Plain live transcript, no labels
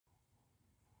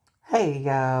Hey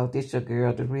y'all, this your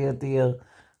girl, the real deal,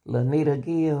 Lanita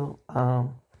Gill,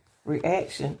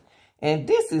 reaction. And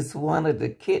this is one of the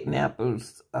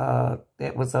kidnappers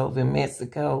that was over in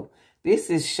Mexico. This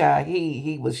is Shaeed.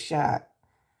 He was shot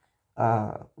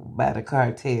by the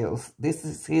cartels. This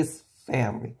is his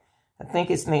family. I think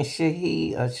his name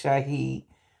Shaeed or Shaeed.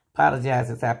 Apologize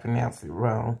if I pronounce it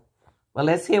wrong. But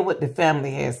let's hear what the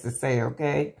family has to say,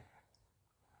 okay?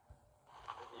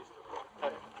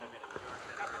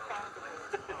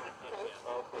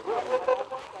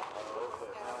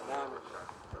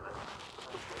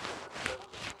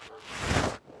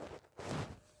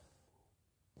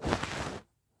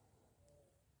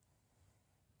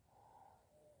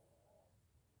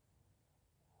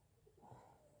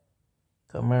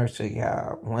 Commercial,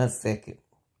 y'all. 1 second.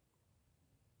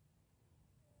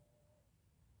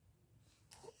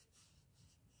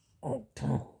 Okay.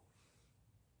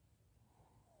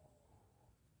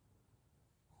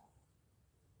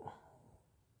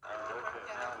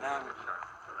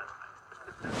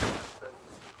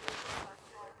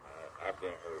 I've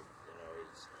been hurt.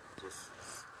 It's just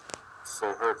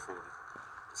so hurtful to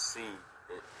see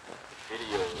the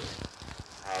videos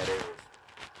how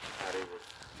they was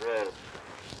drugged,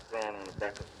 thrown on the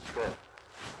back of the truck,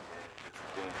 and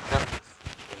just being helpless.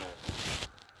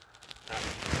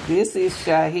 This is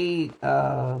Shaeed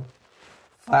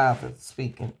father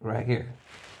speaking right here.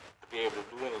 To be able to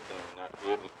do anything, not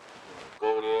be able to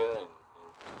go there and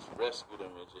just rescue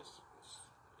them, it's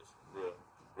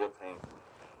real painful.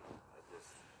 I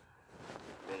just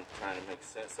been trying to make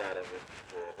sense out of it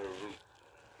for a whole week.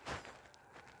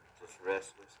 Just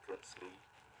restless, couldn't sleep,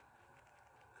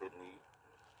 couldn't eat.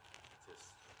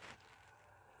 Just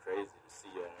crazy to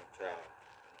see your own child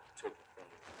taken from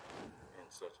you in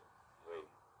such a way,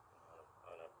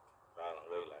 on a violent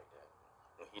way like that.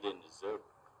 When he didn't deserve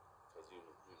it, because he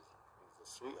was a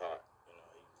sweetheart. He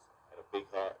had a big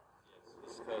heart.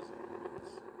 His cousin, he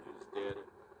was there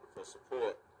for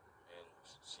support, and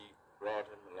she brought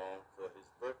him along for his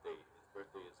birthday. His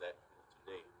birthday is actually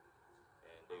today,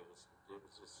 and they was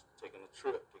just taking a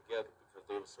trip together because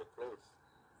they were so close.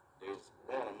 They was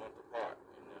born a month apart,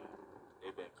 and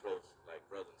they've been close like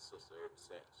brother and sister ever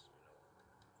since.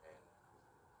 And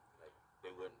like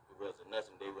it wasn't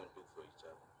nothing they wouldn't do for each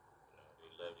other. They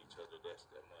loved each other that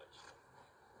much.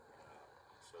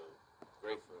 So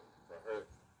grateful for her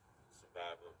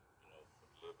survival, for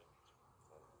living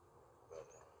for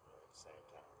brother at the same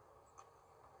time.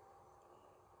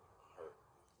 Hurt.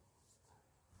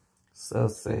 So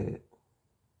sad.